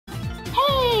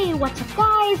what's up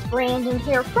guys, Brandon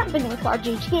here from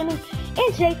GH Gaming,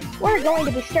 and today we're going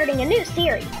to be starting a new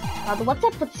series called the What's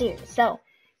Up With series. So,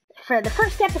 for the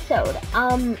first episode,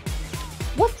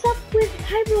 what's up with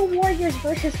Hyrule Warriors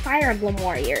versus Fire Emblem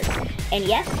Warriors? And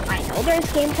yes, I know there's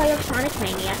gameplay of Sonic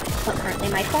Mania, but currently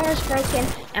my phone is broken,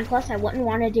 and plus I wouldn't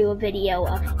want to do a video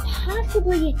of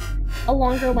possibly a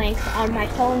longer length on my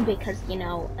phone because, you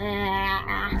know,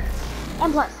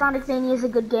 and plus, Sonic Mania is a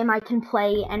good game I can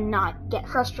play and not get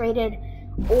frustrated,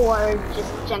 or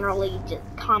just generally just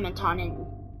comment on it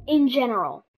in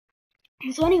general.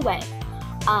 So anyway,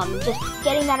 just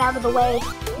getting that out of the way,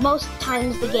 most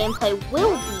times the gameplay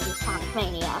will be Sonic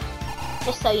Mania,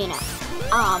 just so you know.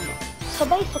 So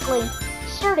basically,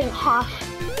 starting off,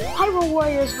 Hyrule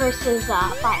Warriors versus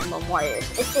Fire Emblem Warriors.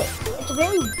 It's a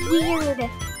very weird,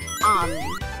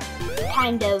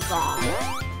 kind of,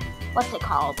 what's it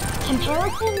called?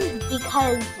 Comparison,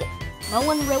 because no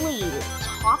one really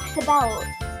talks about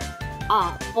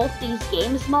both these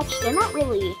games much. They're not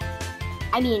really.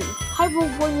 I mean,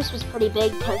 Hyrule Warriors was pretty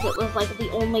big because it was like the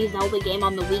only Zelda game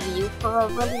on the Wii U for a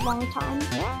really long time.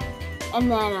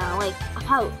 And then like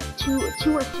about two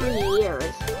or 3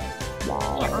 years,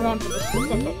 I can't remember the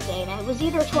specific date. It was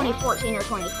either 2014 or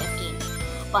 2015.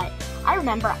 But I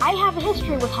remember I have a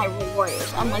history with Hyrule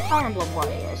Warriors, unlike Fire Emblem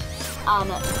Warriors.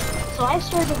 So I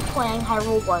started playing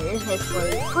Hyrule Warriors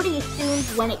basically pretty soon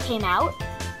when it came out.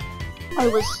 I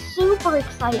was super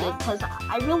excited because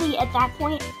I really, at that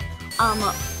point,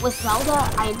 with Zelda,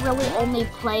 I really only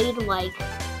played, like,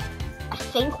 I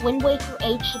think Wind Waker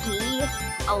HD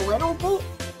a little bit,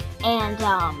 and,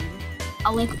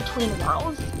 A Link Between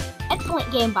Worlds.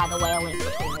 Excellent game, by the way, A Link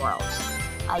Between Worlds.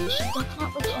 You should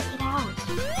definitely check it out.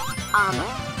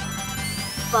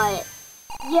 But,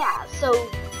 yeah, so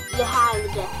you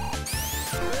had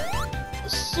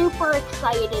super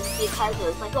excited because it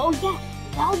was like, oh yes,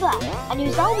 Zelda, a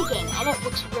new Zelda game, and it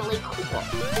looks really cool.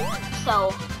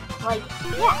 So, like,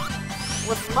 yeah,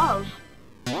 would love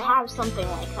to have something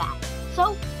like that.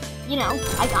 So, you know,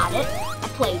 I got it, I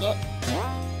played it,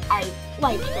 I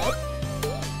liked it,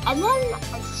 and then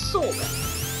I sold it.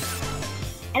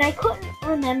 And I couldn't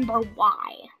remember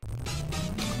why.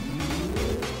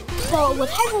 So, with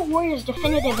Hyrule Warriors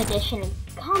Definitive Edition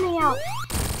coming out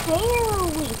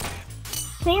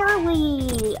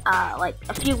fairly, like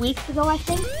a few weeks ago, I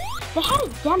think, they had a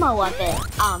demo of it,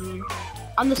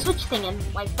 on the Switch thing in,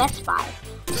 like, Best Buy.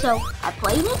 So, I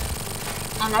played it,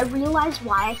 and I realized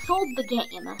why I sold the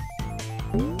game.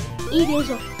 It is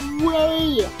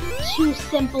way too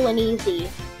simple and easy.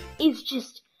 It's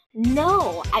just,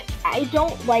 no, I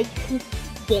don't like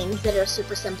games that are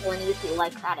super simple and easy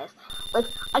like that is. Like,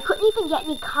 I couldn't even get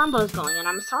any combos going, and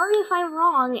I'm sorry if I'm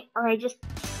wrong, or I just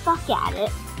suck at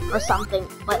it, or something,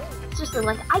 but seriously,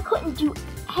 like, I couldn't do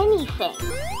anything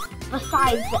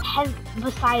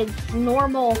besides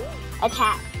normal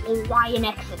attack, Y and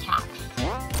X attacks.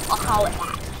 I'll call it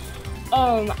that.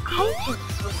 And I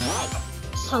just was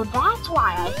like, so that's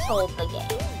why I sold the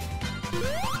game.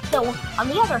 So, on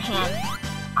the other hand,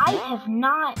 I have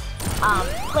not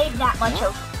played that much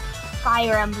of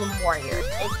Fire Emblem Warriors.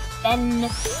 It's been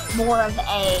more of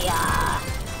a,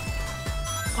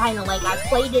 kind of like, I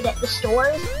played it at the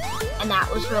stores, and that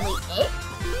was really it.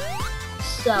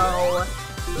 So,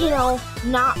 you know,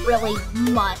 not really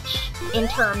much in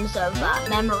terms of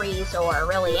memories or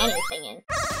really anything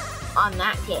on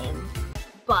that game.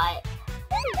 But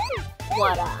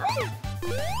what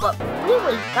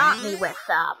really got me with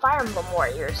Fire Emblem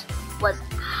Warriors was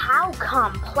how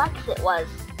complex it was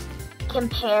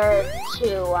compared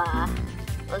to,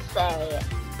 let's say,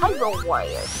 Hyrule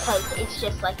Warriors, because it's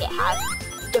just like it has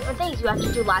different things. You have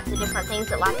to do lots of different things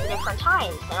at lots of different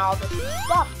times, and all this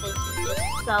stuff is just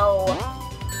so,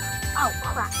 oh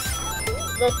crap,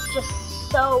 that's just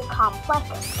so complex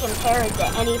compared to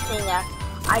anything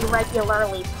I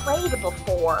regularly played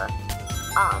before,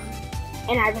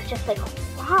 and I was just like,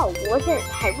 wow, wasn't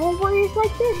Hyrule Warriors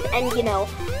like this? And, you know,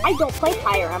 I don't play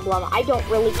Fire Emblem, I don't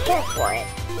really care for it.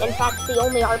 In fact, the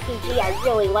only RPG I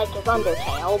really like is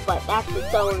Undertale, but that's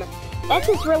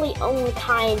its really own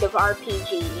kind of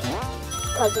RPG,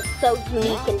 because it's so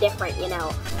unique and different, you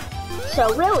know.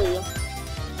 So really,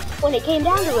 when it came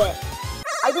down to it,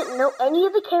 I didn't know any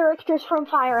of the characters from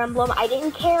Fire Emblem, I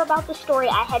didn't care about the story,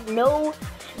 I had no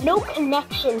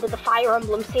connection to the Fire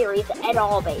Emblem series at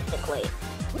all, basically.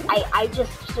 I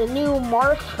just knew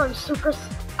Marth from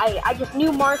I just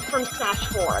knew Marth from Smash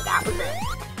 4, that was it.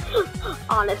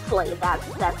 Honestly,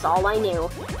 that's all I knew.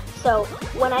 So,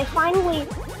 when I played it,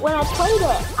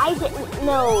 I didn't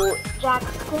know jack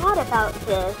squat about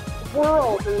this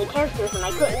world and the characters, and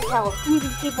I couldn't tell who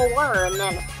these people were, and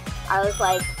then I was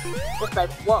like, just like,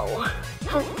 whoa,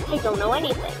 I don't know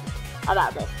anything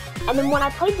about this. And then when I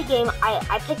played the game,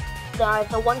 I picked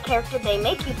the one character they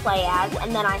make you play as,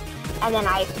 and then I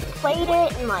played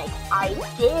it, and like I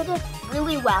did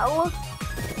really well,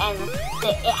 and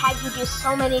it had you do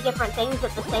so many different things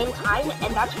at the same time,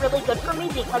 and that's really good for me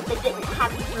because it didn't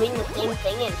have you doing the same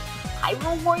thing in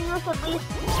Hyrule Warriors, at least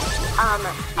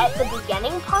at the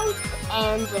beginning parts,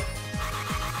 and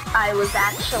I was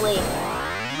actually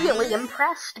really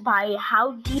impressed by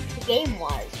how deep the game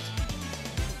was.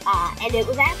 And it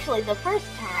was actually the first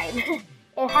time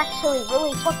it actually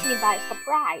really took me by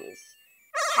surprise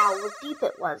how deep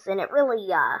it was, and it really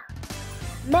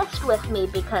messed with me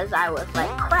because I was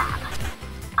like, crap,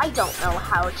 I don't know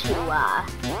how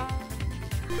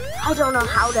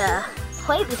to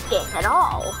play this game at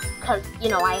all, because, you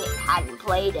know, I hadn't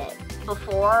played it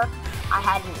before. I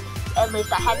hadn't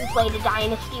played a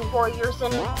Dynasty Warriors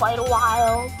in quite a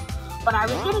while, but I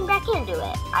was getting back into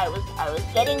it. I was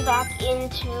getting back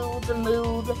into the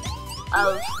mood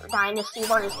of Dynasty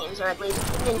Warriors games, or at least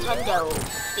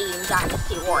Nintendo-themed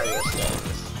Dynasty Warriors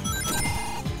games.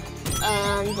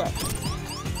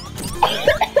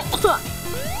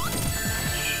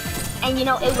 And you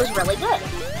know, it was really good.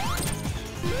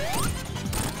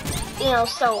 You know,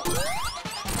 so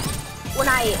when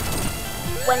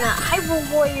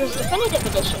Hyrule Warriors Definitive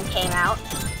Edition came out,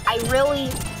 I really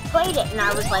played it, and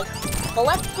I was like, well,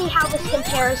 let's see how this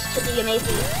compares to the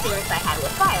amazing experience I had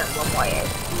with Fire Emblem Warriors.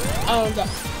 And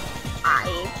I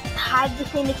had the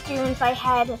same experience I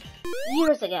had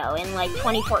years ago in like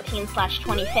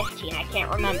 2014/2015. I can't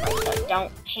remember, so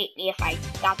don't hate me if I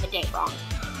got the date wrong.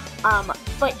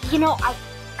 But you know,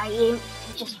 I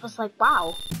just was like,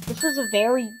 wow, this is a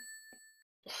very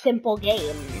simple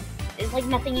game. There's like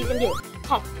nothing you can do.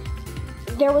 Heck,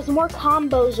 there was more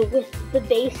combos with the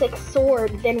basic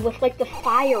sword than with like the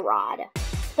fire rod.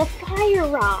 The fire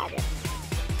rod!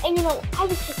 And you know, I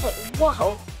was just like,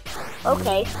 whoa.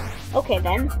 Okay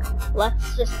then,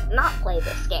 let's just not play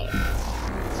this game.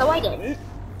 So I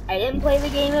didn't play the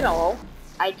game at all.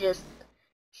 I just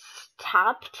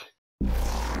stopped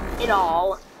it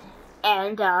all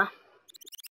and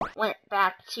went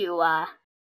back to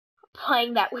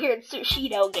playing that weird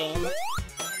Sushido game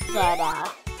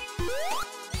that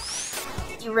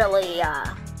you really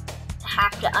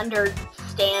have to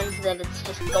understand that it's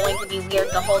just going to be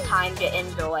weird the whole time to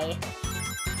enjoy.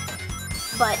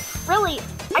 But really,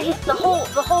 the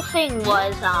whole thing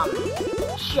was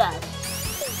just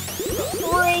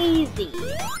crazy.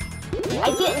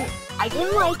 I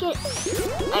didn't like it.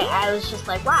 I was just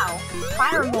like, wow,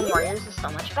 Fire Emblem Warriors is so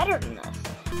much better than this.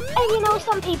 And you know,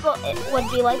 some people would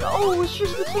be like, oh, it's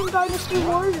just the same Dynasty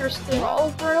Warriors thing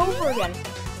over and over again.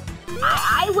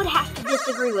 I would have to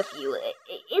disagree with you.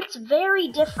 It's very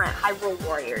different, Hyrule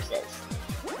Warriors is.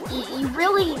 You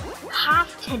really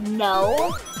have to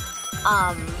know,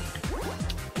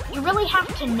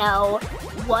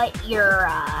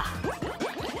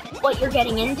 what you're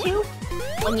getting into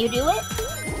when you do it.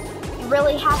 You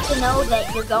really have to know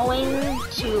that you're going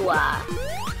to,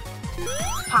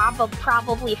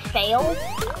 probably fail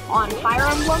on Fire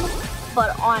Emblem,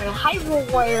 but on Hyrule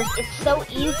Warriors, it's so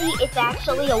easy, it's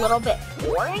actually a little bit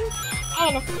boring.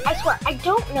 And I swear, I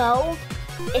don't know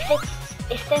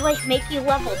if they like make you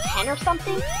level 10 or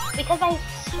something, because I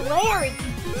swear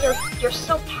you're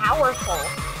so powerful.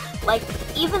 Like,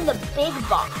 even the big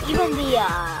boss, even the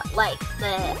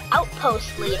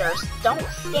outpost leaders don't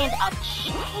stand a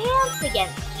chance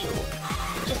against you.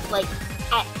 Just like,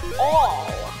 at all.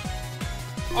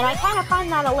 And I kind of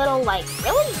find that a little like,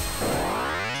 really?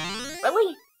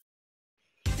 Really?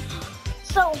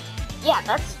 So, yeah,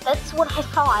 that's what I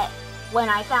thought when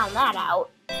I found that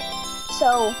out.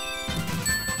 So,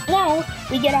 now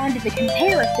we get on to the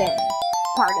comparison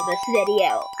part of this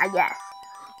video, I guess.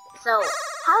 So,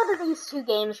 how do these two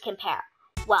games compare?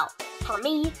 Well, for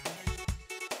me,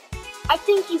 I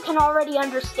think you can already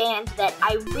understand that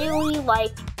I really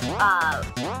like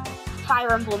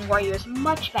Fire Emblem Warriors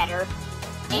much better,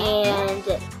 and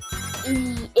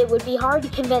it would be hard to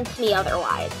convince me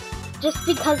otherwise. Just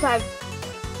because I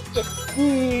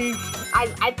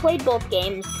played both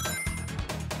games.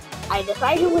 I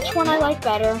decided which one I like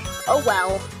better. Oh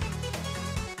well.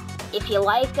 If you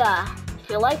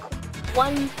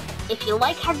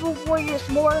like Hyrule Warriors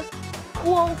more,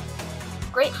 cool,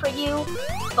 great for you.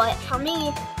 But for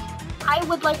me, I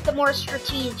would like the more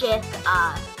strategic,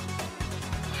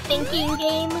 thinking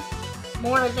game,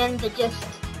 more than the just,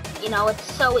 you know, it's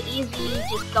so easy,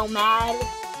 just go mad.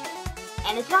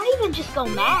 And it's not even just go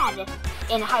mad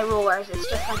in Hyrule Warriors, it's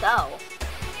just like, oh,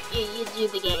 you do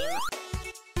the game.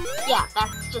 Yeah,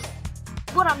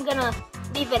 what I'm gonna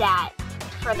leave it at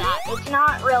for that. It's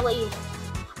not really...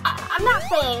 I'm not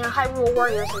saying Hyrule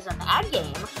Warriors is a bad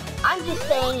game. I'm just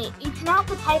saying it's not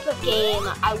the type of game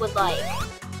I would like.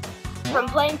 From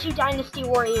playing 2 Dynasty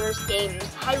Warriors games,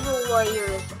 Hyrule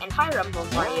Warriors and Fire Emblem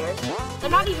Warriors, they're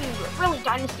not even really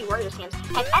Dynasty Warriors games.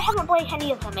 Heck, I haven't played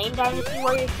any of the main Dynasty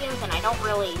Warriors games, and I don't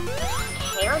really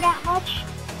care that much,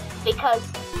 because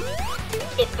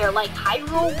if they're like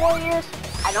Hyrule Warriors,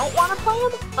 I don't want to play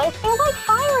them, but if they're like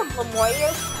Fire Emblem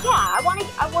Warriors, yeah, I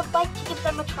would like to give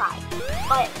them a try.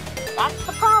 But that's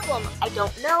the problem, I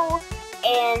don't know,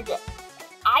 and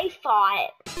I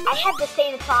had the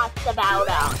same thoughts about,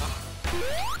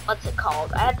 what's it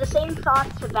called? I had the same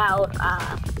thoughts about,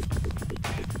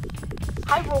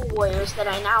 Hyrule Warriors that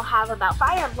I now have about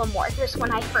Fire Emblem Warriors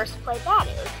when I first played that.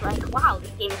 It was like, wow,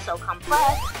 this game is so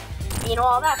complex, you know,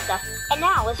 all that stuff. And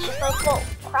now it's just like, well,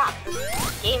 crap, this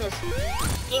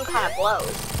game kind of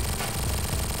blows.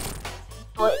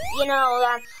 But, you know,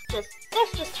 that's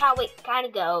just how it kind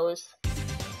of goes.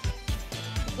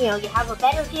 You know, you have a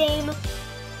better game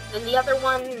than the other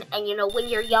one, and you know, when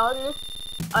you're young,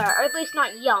 or at least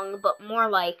not young, but more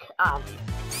like,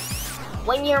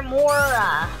 when you're more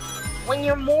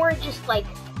just like,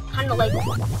 kind of like,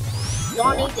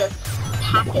 wanting to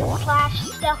packet slash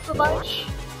stuff a bunch,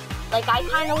 like I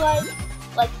kind of was,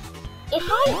 like, if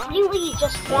I really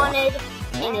just wanted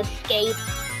an escape,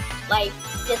 like,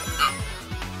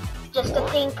 just to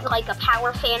think like a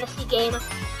power fantasy game,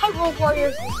 Hyrule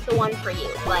Warriors is the one for you,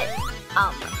 but,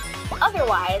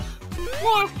 otherwise,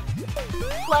 nah,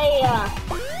 play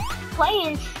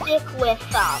and stick with,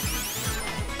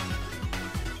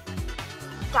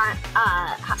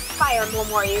 Fire Emblem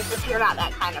Warriors if you're not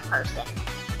that kind of person.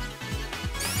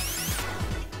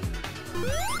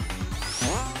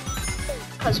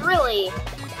 Because really,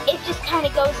 it just kind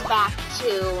of goes back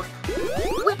to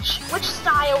which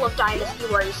style of Dynasty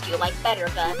Warriors do you like better?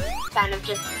 The kind of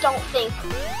just don't think,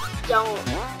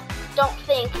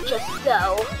 just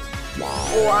go,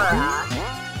 or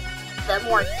the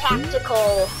more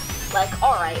tactical, like,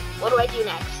 alright, what do I do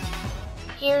next?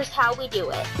 Here's how we do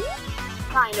it,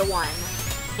 kind of one.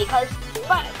 Because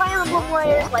Fire Emblem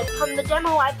Warriors, like, from the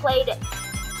demo I played,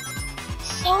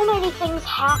 so many things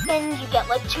happen. You get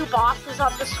like 2 bosses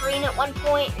on the screen at one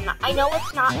point, and I know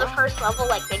it's not the first level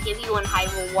like they give you in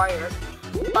Hyrule Warriors,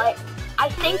 but I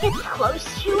think it's close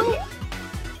to it.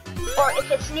 Or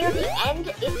if it's near the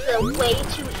end, it's a way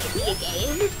too easy a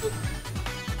game.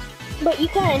 But you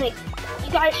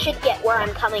guys should get where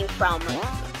I'm coming from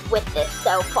with this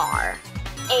so far.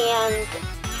 And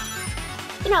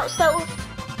you know, so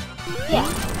yeah.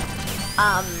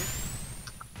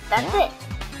 That's it.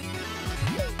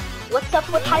 What's up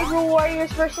with Hyrule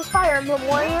Warriors versus Fire Emblem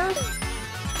Warriors?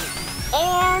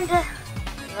 And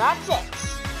that's it.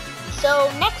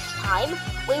 So next time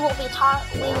we will be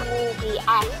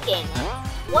asking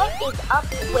what is up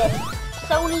with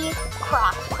Sony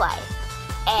crossplay.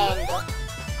 And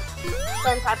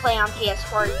since I play on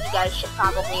PS4, you guys should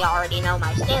probably already know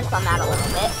my stance on that a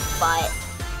little bit, but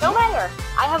no matter.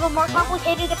 I have a more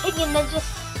complicated opinion than just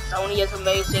Sony is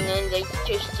amazing and they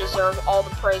just deserve all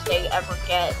the praise they ever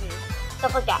get and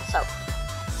stuff like that. So,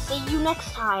 see you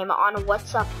next time on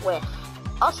What's Up With.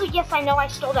 Also, yes, I know I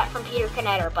stole that from Peter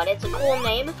Knetter, but it's a cool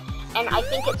name, and I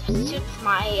think it suits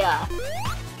my,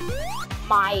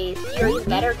 my series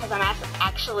better, because I'm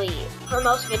actually, for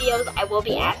most videos, I will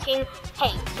be asking,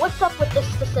 hey, what's up with this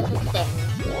specific thing?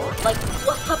 Like,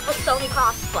 what's up with Sony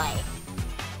crossplay?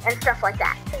 And stuff like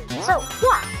that. So,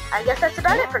 yeah, I guess that's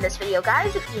about it for this video,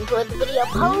 guys. If you enjoyed the video,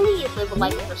 please leave a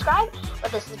like and subscribe.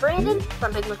 But this is Brandon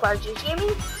from Big McLarge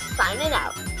Gaming, signing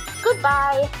out.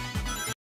 Goodbye!